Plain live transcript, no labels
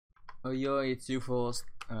Oh yo, it's you first,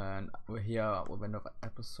 and we're here with another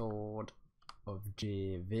episode of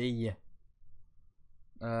JV.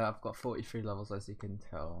 I've got 43 levels, as you can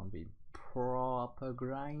tell. I'm being proper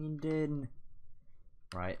grinding,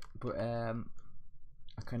 right? But I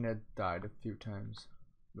kind of died a few times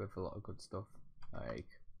with a lot of good stuff. Like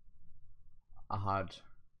I had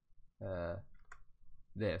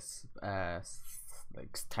this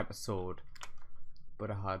like type of sword, but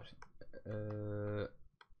I had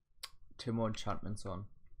 2 more enchantments on,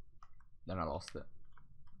 then I lost it.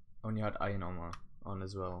 Only had iron armor on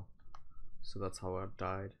as well, so that's how I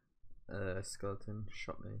died. Skeleton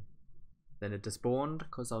shot me, then it despawned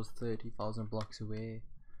because I was 30,000 blocks away.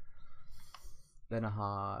 Then I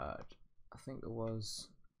had, I think it was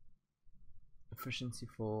efficiency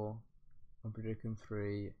 4, unbreaking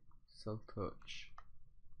 3, self touch,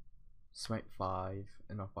 smite 5,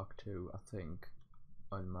 and knockback 2, I think,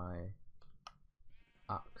 on my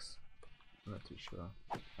axe. I'm not too sure.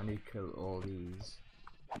 I need to kill all these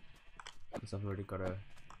because I've already got a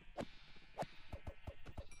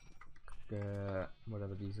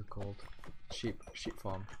whatever these are called, sheep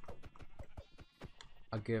farm.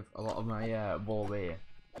 I give a lot of my wool away.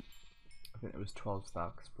 I think it was 12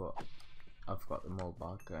 stacks, but I've got them all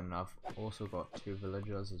back, and I've also got 2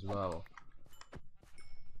 villagers as well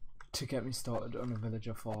to get me started on a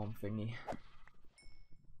villager farm thingy.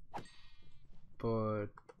 But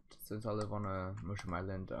since I live on a mushroom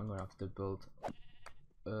island, I'm gonna have to build.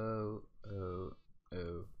 Oh,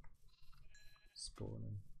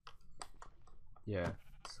 spawning. Yeah,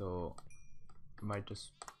 so I might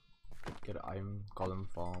just get an iron golem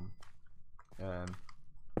farm, and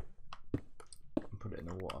put it in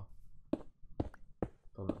the water.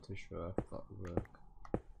 But I'm not too sure if that will work.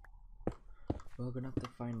 We're gonna have to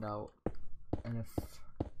find out, and if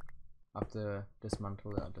I have to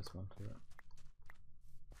dismantle it, I'll dismantle it.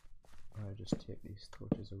 I just take these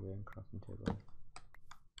torches away and crafting table.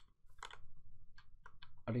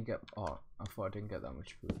 I didn't get. Oh, I thought I didn't get that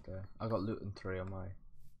much food there. I got loot and 3 on my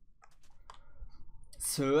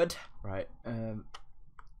sword. Right.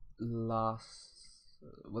 Well,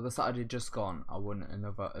 the Saturday just gone, I won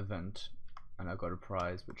another event, and I got a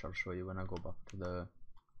prize, which I'll show you when I go back to the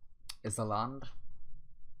land.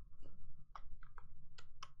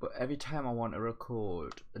 But every time I want to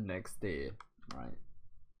record the next day, right,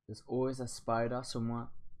 there's always a spider somewhere,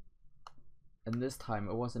 and this time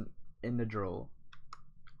it wasn't in the drawer,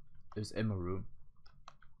 it was in my room,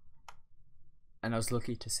 and I was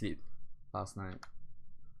lucky to sleep last night.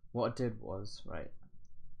 What I did was, right,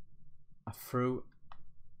 I threw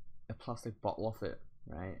a plastic bottle off it,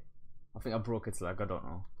 right, I think I broke its leg, I don't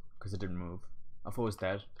know, because it didn't move. I thought it was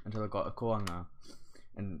dead until I got a co hanger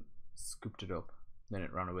and scooped it up, then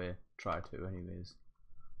it ran away, tried to anyways.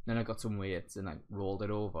 Then I got some weights and I rolled it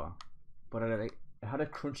over, but it had a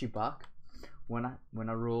crunchy back when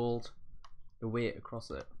I rolled the weight across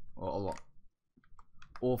it, or a lot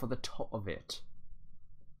over the top of it.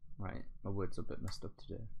 Right, my words are a bit messed up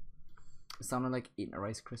today. It sounded like eating a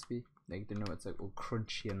Rice Krispie. Like, you know, it's like all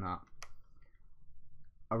crunchy and that.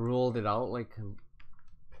 I rolled it out like a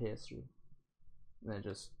pastry, and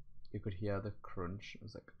then you could hear the crunch. It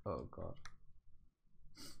was like, oh god.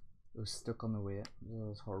 It was stuck on the weight. It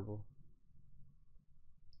was horrible.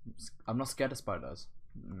 I'm not scared of spiders.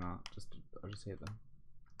 No, I just hate them.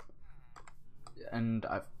 And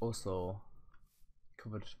I've also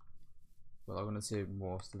covered. Well, I'm gonna say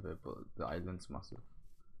most of it, but the island's massive,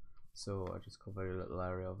 so I just covered a little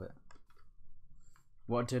area of it.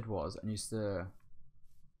 What I did was I used to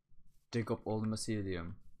dig up all the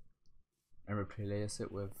mycelium and replace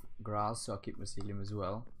it with grass, so I keep mycelium as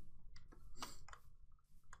well.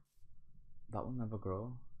 That will never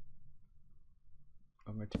grow.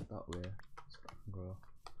 I'm gonna take that away so that can grow.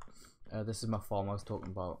 This is my farm I was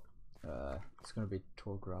talking about. It's gonna be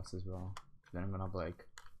tall grass as well. Then I'm gonna have like,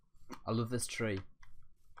 I love this tree,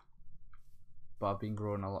 but I've been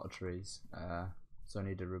growing a lot of trees, so I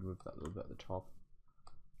need to remove that little bit at the top.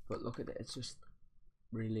 But look at it, it's just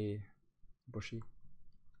really bushy.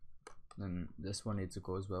 Then this one needs to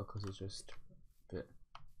go as well because it's just a bit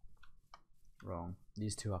wrong.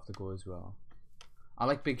 These 2 have to go as well. I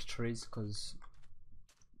like big trees because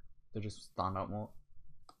they just stand out more.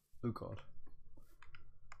 Oh god.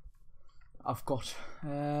 I've got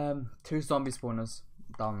 2 zombie spawners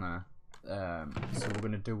down there, so we're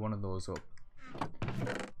gonna do one of those up.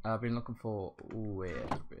 I've been looking for. Oh wait,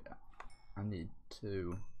 I need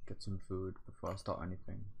to get some food before I start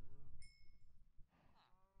anything.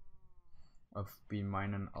 I've been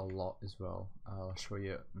mining a lot as well. I'll show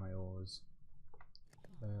you my ores.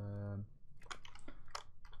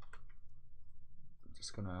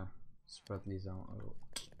 Just gonna Spread these out. Oh,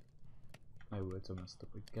 my words are messed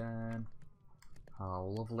up again. How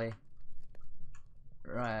lovely.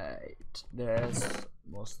 Right, there's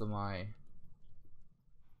most of my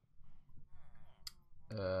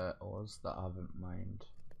ores that I haven't mined.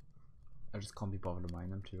 I just can't be bothered to mine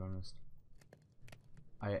them, to be honest.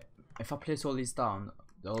 If I place all these down,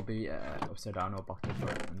 they'll be upside down or back to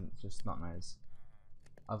front, and it's just not nice.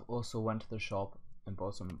 I've also went to the shop and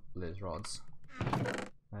bought some blaze rods.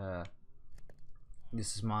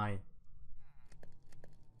 This is my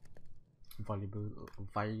valuable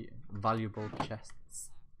chests.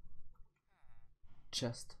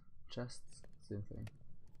 Chests, same thing.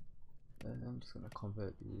 I'm just gonna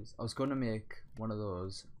convert these. I was gonna make one of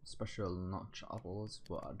those special notch apples,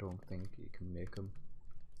 but I don't think you can make them.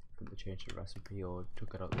 I think they changed the recipe or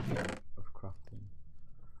took it out of the game of crafting.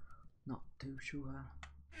 Not too sure.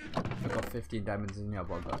 I got 15 diamonds in here,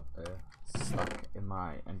 but I got a stack in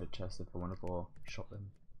my ender chest if I want to go shopping.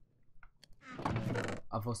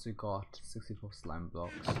 I've also got 64 slime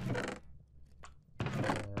blocks.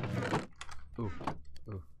 Ooh,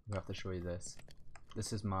 we have to show you this.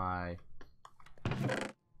 This is my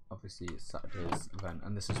obviously Saturday's event,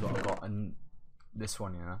 and this is what I got in this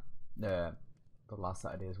one. Yeah, the last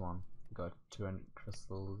Saturday's one. I got 200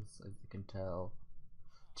 crystals, as you can tell,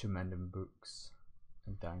 2 mending books,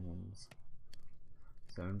 and diamonds.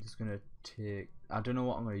 So I'm just gonna take. I don't know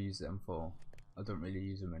what I'm gonna use them for. I don't really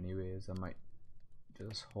use them anyways. I might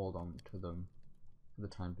just hold on to them for the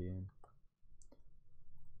time being.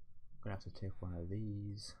 I'm gonna have to take one of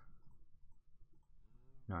these.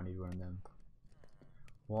 No, I need one of them.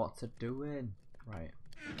 What's it doing? Right,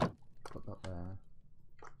 put that there.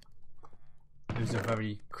 It was a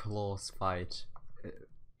very close fight.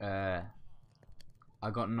 I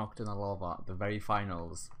got knocked in the lava at the very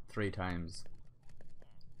finals 3 times,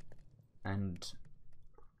 and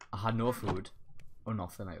I had no food or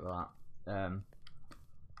nothing like that.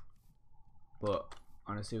 But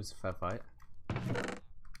honestly, it was a fair fight.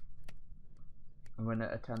 I'm gonna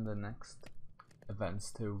attend the next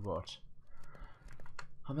events too, but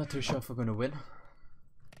I'm not too sure if we're gonna win.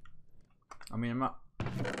 I mean, I'm not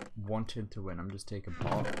wanting to win, I'm just taking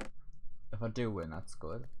part. If I do win, that's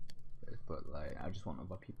good, but like, I just want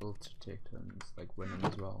other people to take turns like winning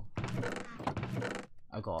as well.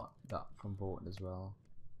 I got that from voting as well.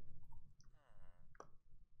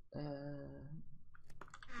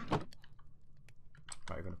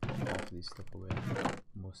 Probably gonna put half of these stuff away,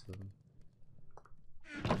 most of them.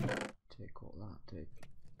 Take all that, take.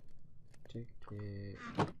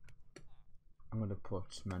 I'm gonna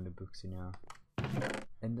put mending books in here.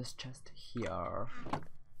 In this chest here.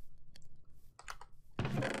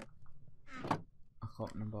 I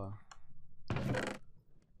can't remember.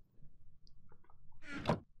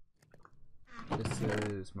 This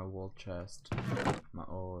is my wall chest, my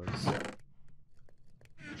ores,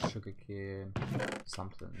 sugarcane,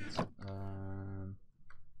 somethings.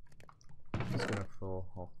 Just gonna throw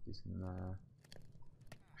half these in there.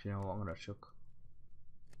 You know what, I'm gonna chuck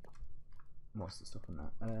most of the stuff in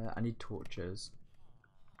there. I need torches.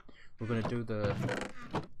 We're gonna do the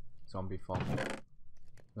zombie farm up.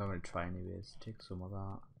 I'm gonna try anyways, take some of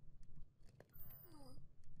that.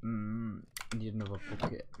 I need another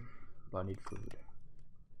bucket, but I need food.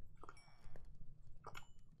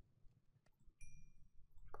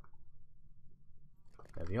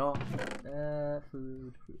 There we are.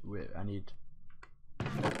 Food. Wait, I need.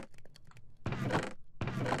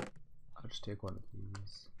 I'll just take one of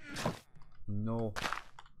these. No.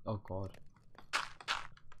 Oh god.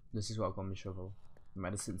 This is what got me shovel.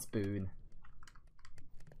 Medicine spoon.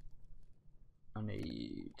 I'm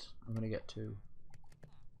gonna get 2.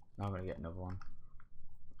 Now I'm gonna get another one.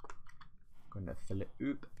 I'm gonna fill it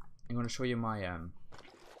up. I'm gonna show you my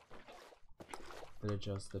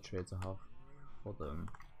villagers, the trades I have for them.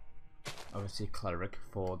 Obviously cleric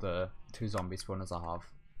for the 2 zombie spawners I have.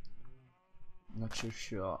 Not too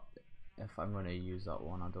sure if I'm gonna use that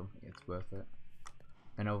one. I don't think it's worth it.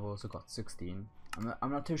 And I've also got 16.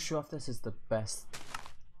 I'm not too sure if this is the best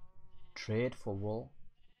trade for wool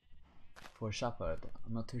for a shepherd.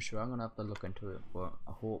 I'm not too sure. I'm gonna have to look into it, but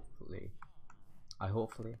hopefully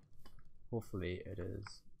it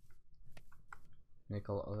is. Make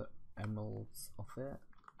a lot of emeralds off it.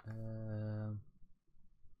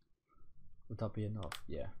 Would that be enough?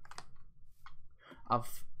 Yeah.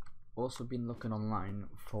 I've also been looking online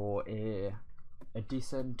for a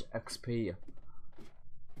decent XP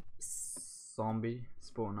zombie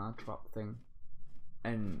spawner trap thing,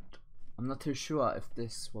 and I'm not too sure if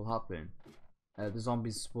this will happen. The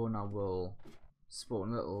zombies spawner will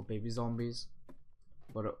spawn little baby zombies,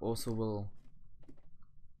 but it also will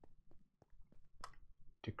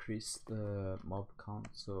decrease the mob count,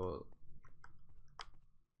 so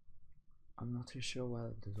I'm not too sure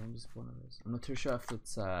where the zombie spawner is. I'm not too sure if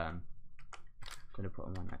it's gonna put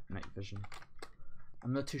on my night vision.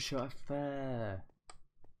 I'm not too sure if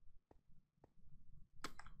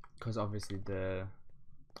because obviously I'm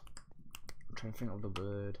trying to think of the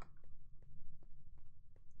word.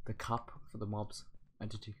 The cap for the mobs,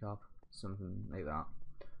 entity cap, something like that.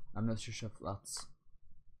 I'm not too sure if that's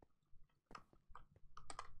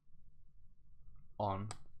on.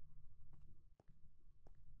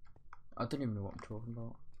 I don't even know what I'm talking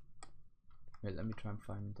about. Wait, let me try and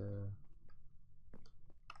find the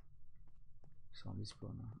zombie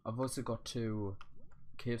spawner. I've also got 2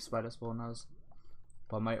 cave spider spawners,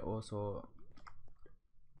 but I might also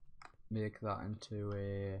make that into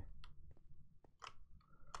a...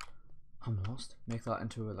 I'm lost. Make that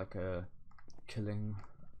into like a killing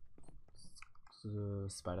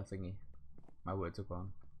spider thingy. My words are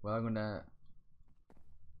gone. Well, I'm gonna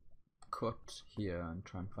cut here and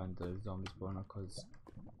try and find the zombie spawner, because...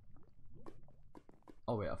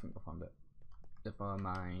 Oh wait, I think I found it. Never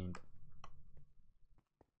mind.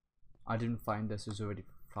 I didn't find this, it was already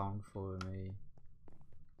found for me.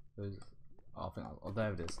 There's... Oh, I think oh,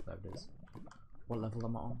 there it is, there it is. What level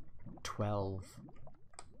am I on? 12.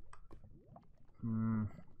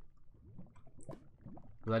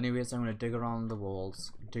 Well, anyways, I'm gonna dig around the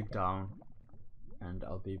walls, dig down, and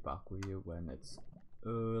I'll be back with you when it's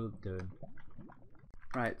all done.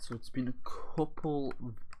 Right, so it's been a couple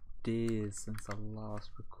of days since I last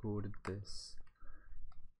recorded this.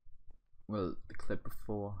 Well, the clip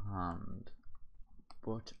beforehand,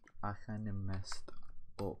 but I kind of messed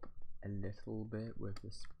up a little bit with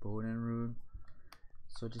the spawning room,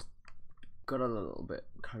 so just got a little bit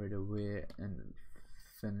carried away and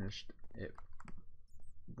finished it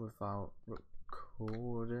without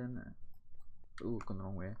recording. Ooh, gone the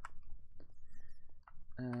wrong way.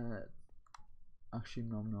 Actually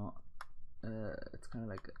no, I'm not. It's kind of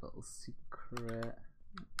like a little secret.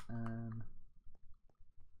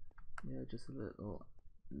 Yeah, just a little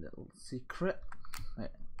secret.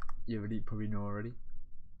 You already probably know already.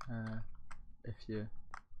 If you're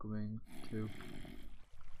going to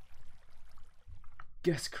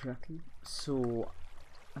guess correctly. So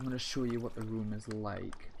I'm gonna show you what the room is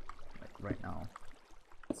like right now.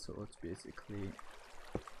 So it's basically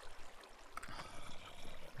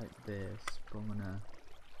like this, but I'm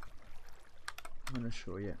gonna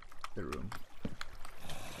show you the room.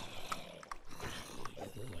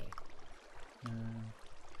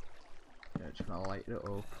 Yeah, just gonna light it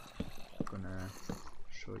up. I'm gonna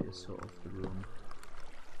show you sort of the room.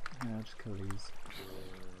 Yeah, just kill these.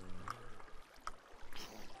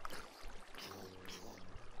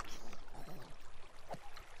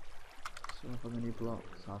 So how many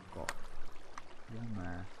blocks I've got? One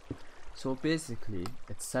there. So basically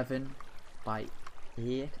it's 7 by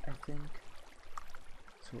 8, I think.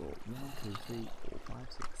 So 1, 2, 3, 4, 5,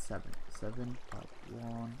 6, 7. 7 by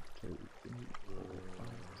 1, 2, 3, 4, 5,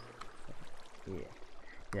 6, 7, 8.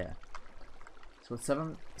 Yeah. So it's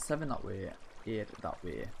 7 that way, 8 that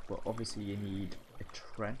way. But obviously you need a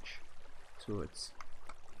trench. So it's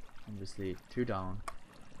obviously 2 down.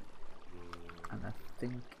 And I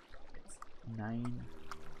think 9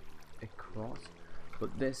 across,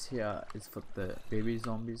 but this here is for the baby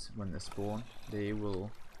zombies. When they spawn, they will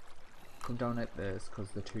come down like this because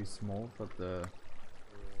they're too small for the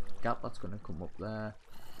gap that's going to come up there.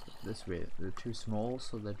 This way, they're too small,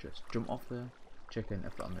 so they just jump off the chicken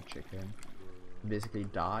if they're on the chicken and basically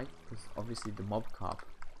die, because obviously the mob cap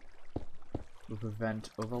will prevent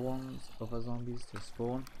other zombies to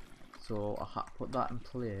spawn. So I had to put that in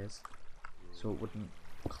place so it wouldn't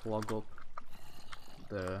clog up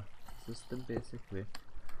the system basically,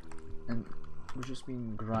 and we've just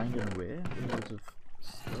been grinding away loads of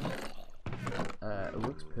stuff. It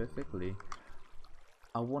works perfectly.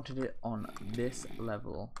 I wanted it on this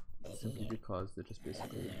level simply because they're just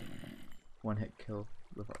basically one hit kill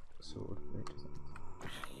with a sword.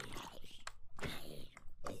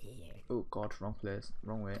 Oh god, wrong place,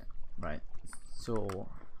 wrong way. Right, so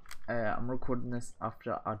I'm recording this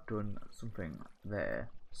after I've done something there,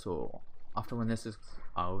 so after when this is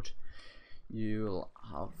out, you'll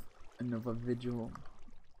have another video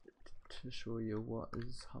to show you what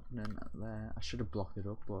is happening there. I should have blocked it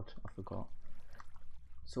up, but I forgot.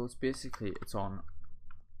 So it's basically, it's on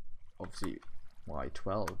obviously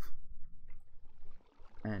Y12,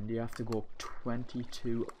 and you have to go up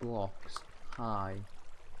 22 blocks high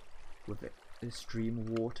with extreme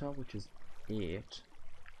water, which is 8.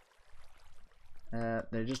 Then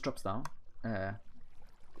it just drops down,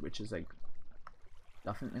 which is like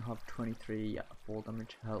definitely have 23 fall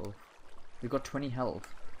damage health. They've got 20 health,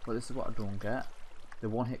 but this is what I don't get. The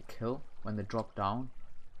one hit kill when they drop down.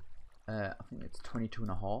 I think it's 22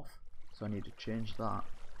 and a half, so I need to change that.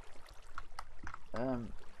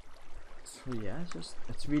 So yeah,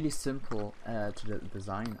 it's really simple to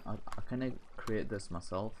design. I kind of create this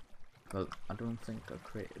myself. Well, I don't think I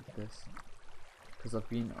created this because I've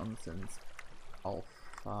been on since alpha.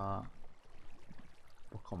 I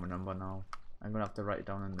can't remember now. I'm gonna have to write it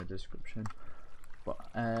down in the description. But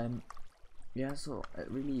yeah, so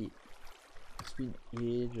it's been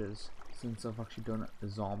ages since I've actually done a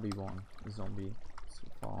zombie one, a zombie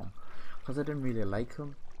farm, because I didn't really like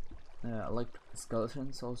them. I liked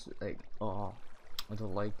skeletons, so I was like, oh, I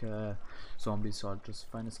don't like zombies, so I'd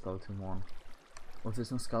just find a skeleton one. Or if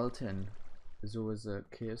there's no skeleton, there's always a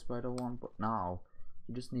cave spider one, but now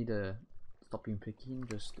you just need to stop being picky and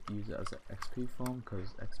just use it as an XP farm,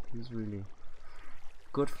 because XP is really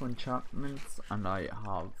good for enchantments, and I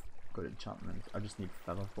have good enchantments. I just need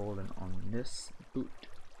feather falling on this boot,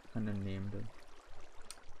 kind of named it.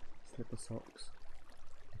 Slipper socks,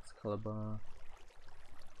 Excalibur,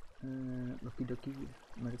 Lucky Ducky,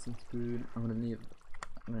 Medicine Spoon. I'm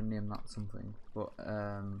gonna name that something. But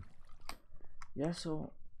yeah,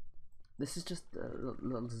 so this is just a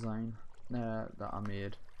little design that I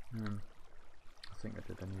made. I think I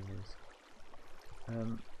did anyways.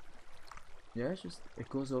 Yeah, it's just, it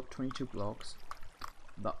goes up 22 blocks.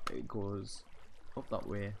 That it goes up that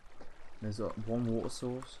way. There's one water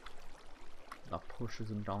source that pushes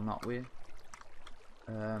them down that way,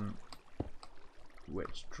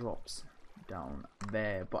 which drops down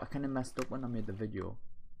there. But I kind of messed up when I made the video.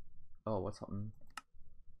 Oh, what's happened?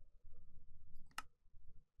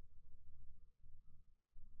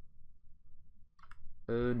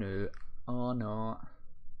 Oh no! Oh no!